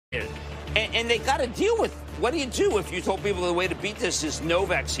And they got to deal with, what do you do if you told people the way to beat this is no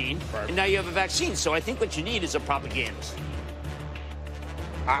vaccine, and now you have a vaccine? So I think what you need is a propagandist.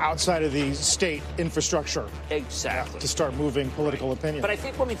 Outside of the state infrastructure. Exactly. To start moving political opinion. But I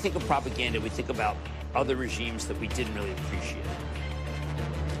think when we think of propaganda, we think about other regimes that we didn't really appreciate.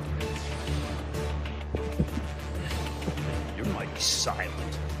 You're mighty silent.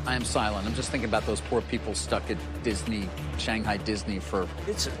 I am silent. I'm just thinking about those poor people stuck at Disney, Shanghai Disney for...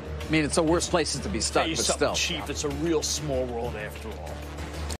 It's the worst places to be stuck, but still. Chief, it's a real small world after all.